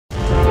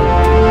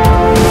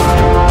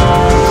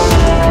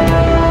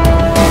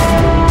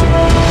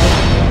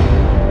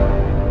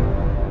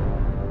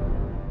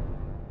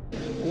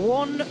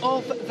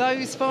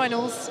those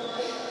finals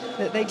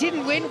that they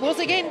didn't win was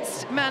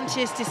against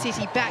Manchester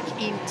City back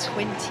in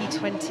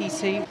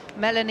 2022.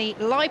 Melanie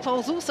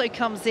Leipold also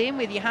comes in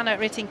with Johanna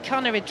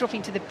Rettin-Kunnered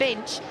dropping to the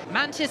bench.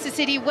 Manchester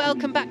City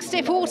welcome back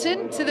Steph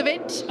Houghton to the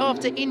bench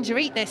after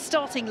injury. Their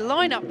starting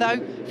lineup, though,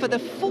 for the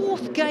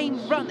 4th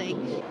game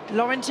running.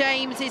 Lauren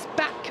James is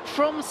back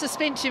from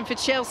suspension for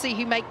Chelsea,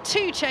 who make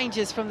 2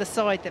 changes from the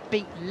side that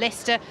beat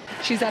Leicester.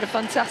 She's had a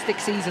fantastic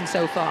season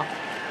so far.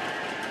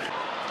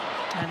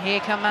 And here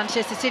come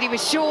Manchester City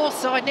with Shaw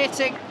side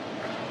netting.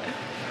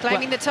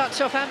 Claiming the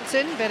touch off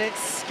Hampton, but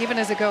it's given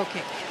as a goal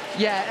kick.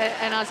 Yeah,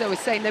 and as I was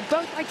saying, they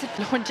both like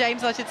to... Lauren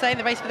James, I should say, in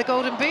the race for the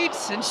golden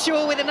boots, and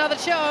Shaw with another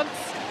chance.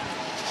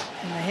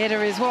 And the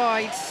header is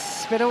wide,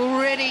 but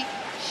already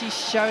she's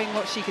showing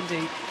what she can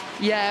do.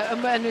 Yeah,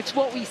 and it's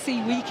what we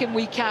see week in,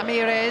 week out.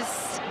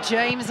 Ramirez,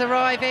 James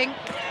arriving.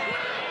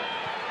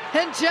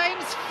 And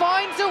James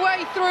finds a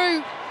way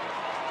through.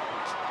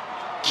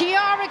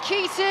 Kiara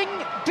Keating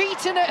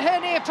beaten at her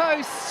near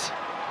post.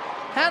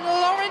 And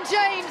Lauren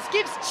James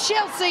gives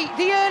Chelsea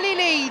the early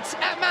lead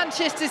at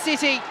Manchester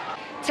City.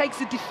 Takes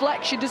a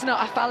deflection, doesn't it,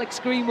 off Alex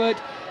Greenwood.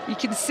 You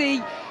can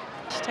see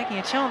she's taking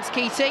a chance,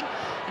 Keating,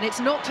 and it's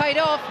not paid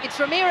off. It's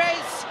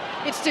Ramirez.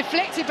 It's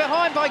deflected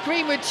behind by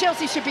Greenwood.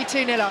 Chelsea should be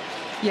 2-0 up.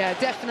 Yeah,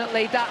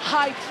 definitely. That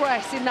high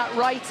press in that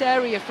right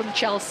area from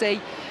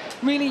Chelsea.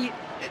 Really,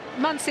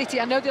 Man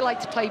City, I know they like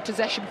to play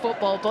possession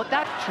football, but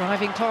that...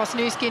 Driving past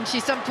Nuskin,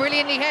 she's done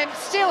brilliantly. Hemp,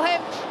 still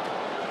Hemp.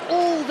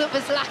 All that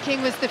was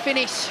lacking was the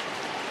finish.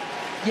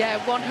 Yeah,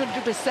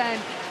 100%.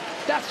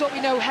 That's what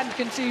we know Hemp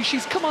can do.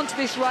 She's come onto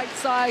this right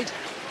side,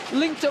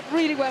 linked up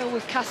really well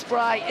with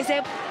Kasperai.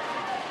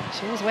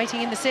 Shaw's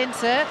waiting in the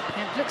centre.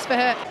 Hemp looks for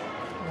her.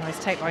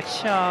 Nice take by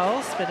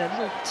Charles, but a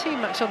little too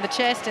much on the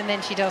chest, and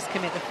then she does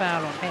commit the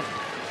foul on Hemp.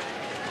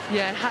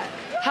 Yeah,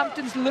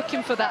 Hampton's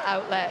looking for that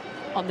outlet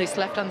on this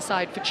left-hand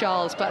side for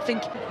Charles, but I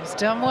think... He's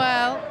done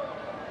well.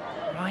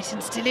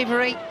 Brighton's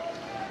delivery.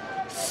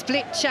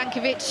 Split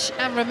Jankovic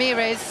and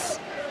Ramirez.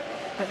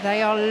 But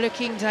they are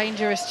looking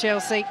dangerous,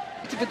 Chelsea.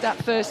 With that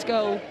first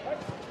goal,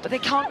 but they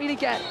can't really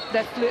get...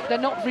 They're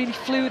not really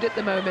fluid at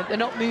the moment. They're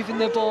not moving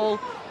the ball.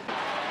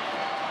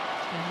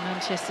 And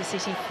Manchester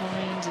City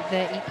find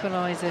their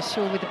equaliser.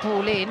 Shaw with the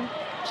ball in.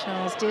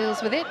 Charles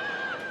deals with it.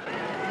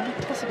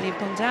 Could possibly have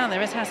gone down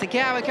there as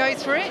Hasegawa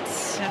goes for it.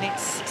 And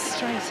it's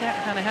straight at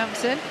Hannah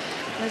Hampton.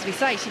 As we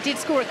say, she did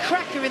score a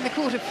cracker in the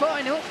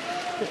quarter-final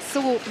that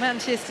saw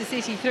Manchester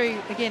City through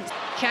against...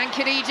 Can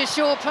Khadija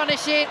Shaw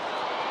punish it?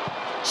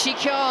 She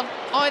can't,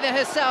 either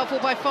herself or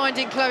by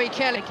finding Chloe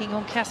Kelly. Looking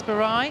on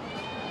Kasperai.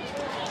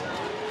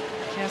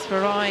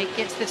 Kasperai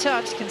gets the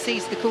touch,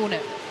 concedes the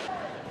corner.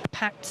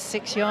 Packed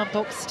 6-yard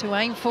box to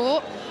aim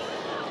for.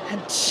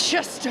 And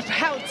just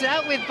about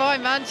dealt with by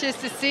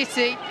Manchester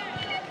City.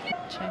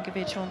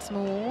 Jankovic once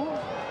more.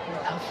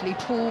 Lovely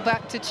pull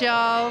back to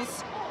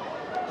Charles.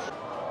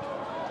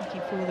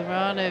 Looking for the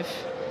run of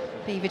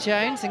Beaver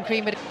Jones and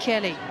Greenwood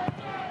Kelly.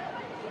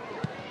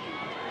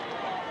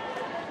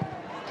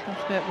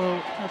 Cuthbert will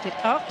hold it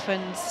up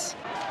and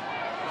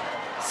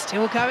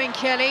still going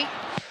Kelly.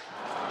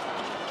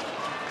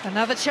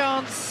 Another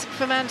chance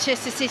for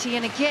Manchester City,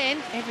 and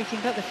again, everything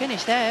but the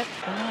finish there.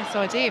 A nice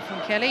idea from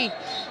Kelly.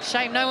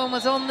 Shame no one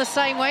was on the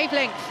same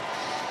wavelength.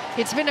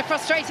 It's been a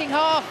frustrating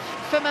half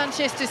for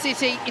Manchester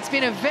City. It's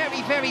been a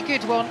very, very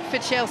good one for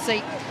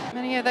Chelsea.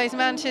 Many of those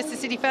Manchester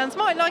City fans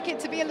might like it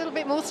to be a little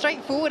bit more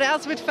straightforward,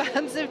 as would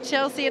fans of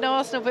Chelsea and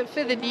Arsenal, but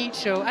for the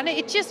neutral. And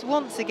it just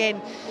once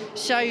again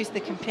shows the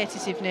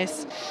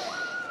competitiveness,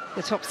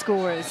 the top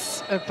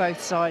scorers of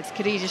both sides.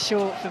 Khadija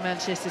Shaw for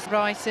Manchester.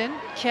 Brighton,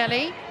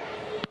 Kelly,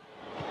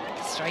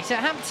 straight at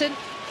Hampton.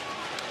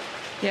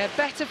 Yeah,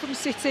 better from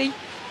City.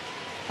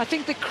 I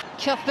think the...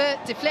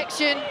 Cuthbert,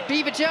 deflection,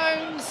 Beaver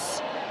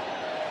Jones.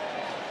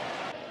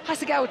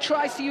 Hasegawa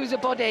tries to use her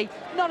body.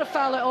 Not a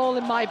foul at all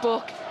in my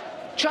book.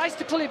 Tries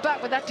to pull it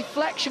back, but that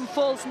deflection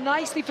falls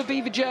nicely for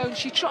Beaver Jones.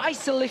 She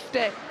tries to lift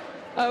it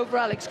over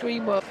Alex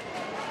Greenwood.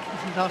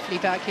 Lovely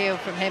back heel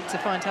from him to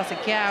find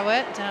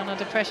Hasegawa, down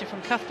under pressure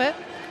from Cuthbert.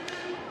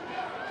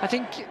 I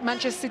think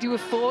Manchester City were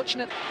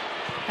fortunate.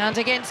 And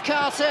against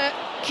Carter,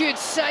 good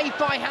save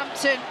by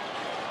Hampton.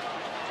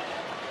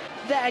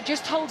 There,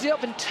 just holds it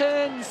up and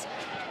turns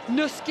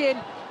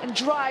Nuskin and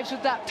drives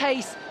with that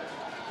pace.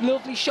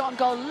 Lovely shot and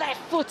goal,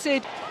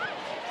 left-footed.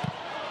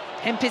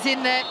 Hemp is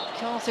in there,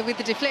 Carter with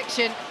the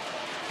deflection.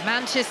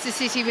 Manchester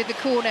City with the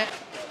corner.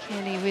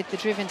 Kelly with the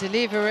driven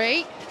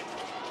delivery.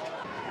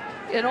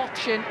 An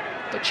option,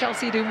 but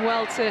Chelsea doing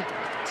well to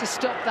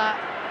stop that.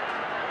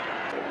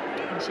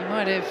 And she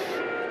might have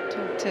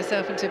talked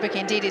herself into a book.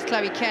 Indeed, it's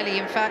Chloe Kelly,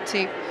 in fact,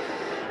 who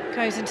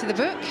goes into the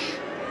book.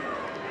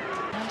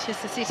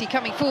 Manchester City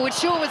coming forward.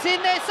 Shaw was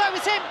in there, so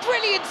was him.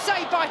 Brilliant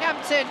save by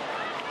Hampton.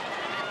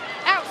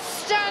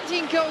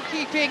 Outstanding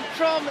goalkeeping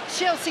from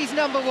Chelsea's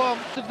number one.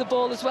 Of the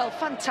ball as well,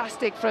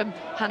 fantastic from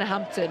Hannah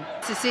Hampton.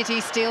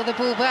 City steal the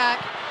ball back.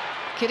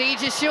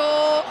 Khadija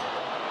Shaw,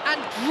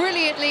 and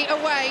brilliantly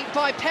away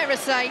by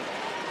Perisset,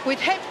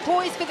 with Hemp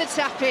poised for the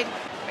tap-in.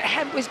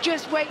 Hemp was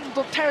just waiting,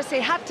 but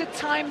Perisset had to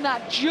time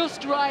that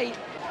just right.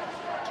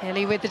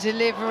 Kelly with the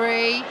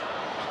delivery.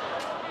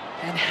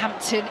 And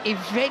Hampton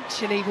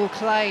eventually will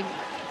claim.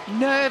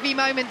 Nervy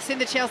moments in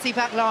the Chelsea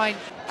back line.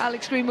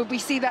 Alex Greenwood, we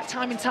see that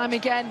time and time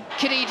again.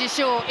 Khadija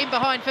Shaw in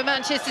behind for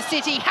Manchester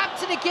City.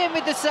 Hampton again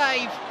with the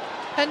save.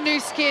 And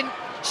Nuskin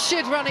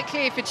should run it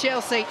clear for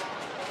Chelsea.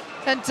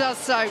 And does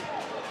so.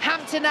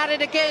 Hampton at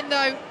it again,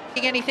 though.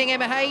 Anything,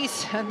 Emma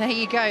Hayes? And there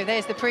you go.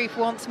 There's the proof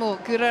once more.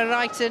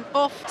 Guraraiten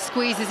off.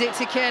 Squeezes it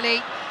to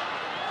Kelly.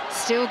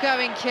 Still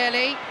going,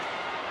 Kelly.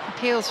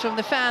 Appeals from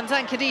the fans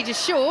and Khadija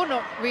Shaw.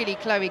 Not really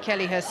Chloe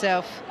Kelly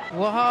herself.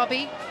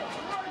 Wahabi.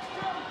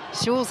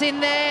 Shaw's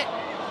in there.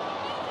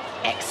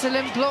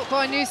 Excellent block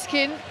by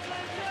Nuskin.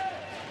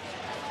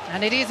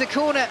 And it is a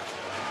corner.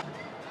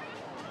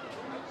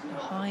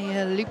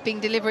 High looping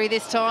delivery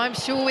this time.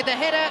 Shaw with the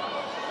header.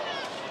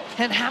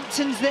 And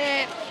Hampton's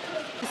there.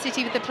 The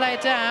City with the player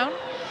down.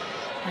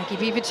 Maggie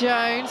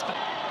Beever-Jones.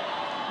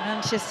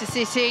 Manchester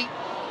City.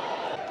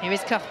 Here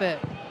is Cuthbert.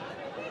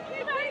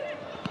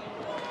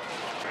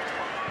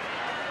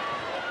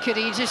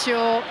 Khadija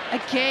Shaw.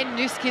 Again,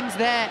 Nuskin's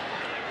there.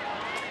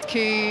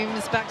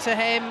 Coombs back to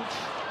Hemp.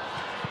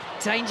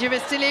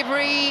 Dangerous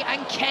delivery.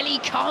 And Kelly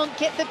can't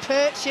get the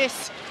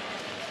purchase.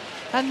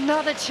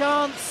 Another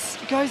chance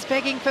goes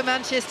begging for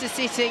Manchester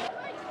City.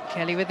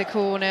 Kelly with the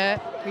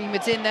corner.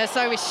 Greenwood's in there,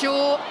 so is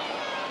Shaw.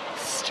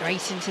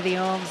 Straight into the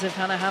arms of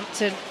Hannah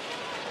Hampton.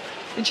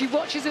 And she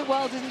watches it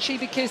well, doesn't she?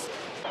 Because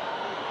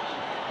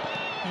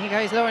here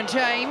goes Lauren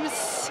James.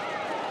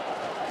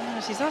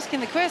 Oh, she's asking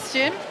the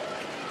question.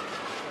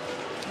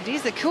 It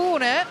is a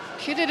corner.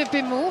 Could it have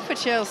been more for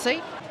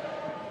Chelsea?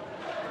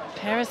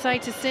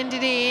 Perisset to send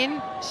it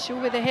in. Shaw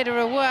with the header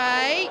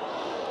away.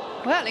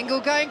 Well,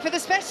 Ingle going for the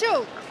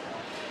special.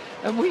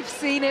 And we've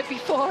seen it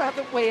before,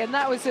 haven't we? And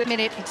that was a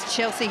minute. It's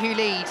Chelsea who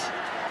lead.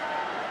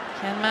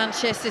 Can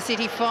Manchester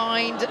City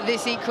find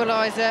this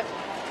equaliser?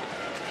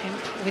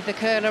 Hemp with the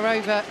curler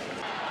over.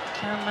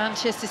 Can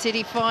Manchester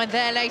City find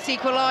their late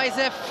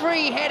equaliser?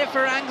 Free header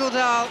for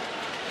Angledal.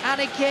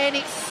 And again,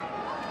 it's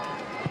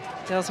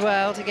does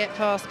well to get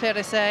past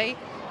Perisset.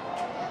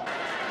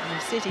 And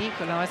if City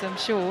equalise, I'm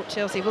sure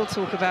Chelsea will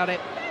talk about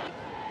it.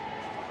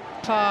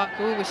 Park,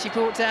 oh, was she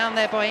brought down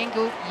there by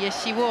Ingle?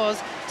 Yes, she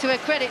was. To her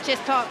credit, Jess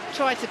Park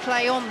tried to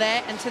play on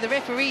there, and to the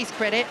referee's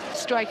credit,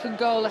 strike and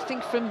goal. I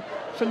think from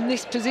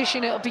this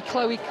position, it'll be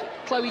Chloe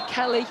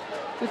Kelly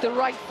with the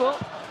right foot.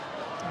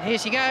 And here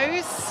she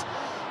goes.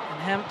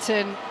 And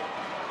Hampton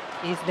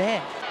is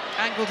there.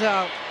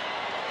 Angledal.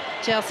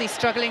 Chelsea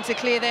struggling to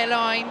clear their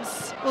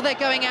lines. Well, they're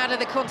going out of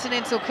the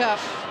Continental Cup.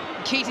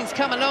 Keating's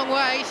come a long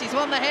way. She's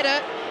won the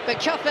header, but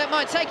Cuthbert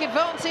might take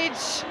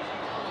advantage.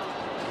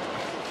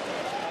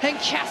 And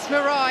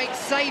Casper Wright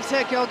saves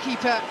her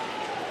goalkeeper.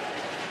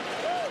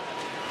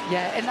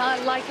 Yeah, and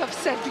like I've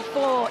said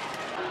before,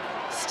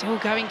 still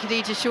going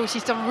Khadija Shaw.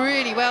 She's done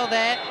really well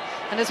there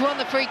and has won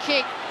the free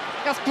kick.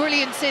 That's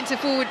brilliant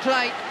centre-forward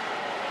play.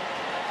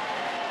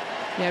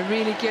 Yeah,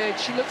 really good.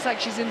 She looks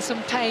like she's in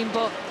some pain,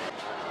 but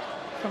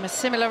from a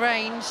similar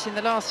range in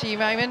the last few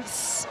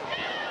moments.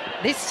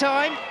 This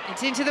time,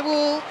 it's into the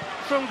wall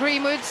from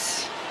Greenwood.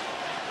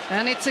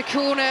 And it's a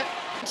corner.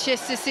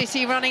 Manchester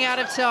City running out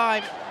of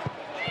time.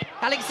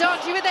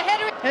 Alexandri with the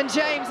header. And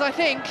James, I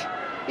think,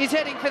 is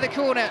heading for the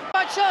corner.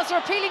 By chance are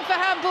appealing for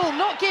handball,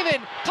 not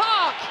given.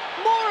 Park,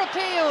 more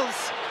appeals.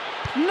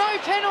 No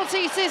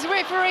penalty, says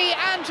referee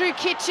Andrew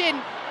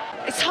Kitchen.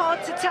 It's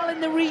hard to tell in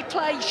the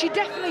replay. She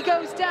definitely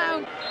goes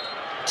down.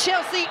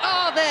 Chelsea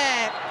are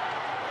there.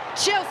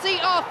 Chelsea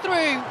are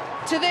through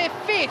to their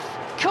 5th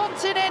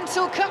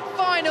Continental Cup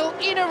final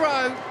in a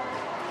row.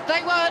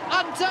 They were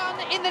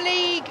undone in the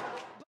league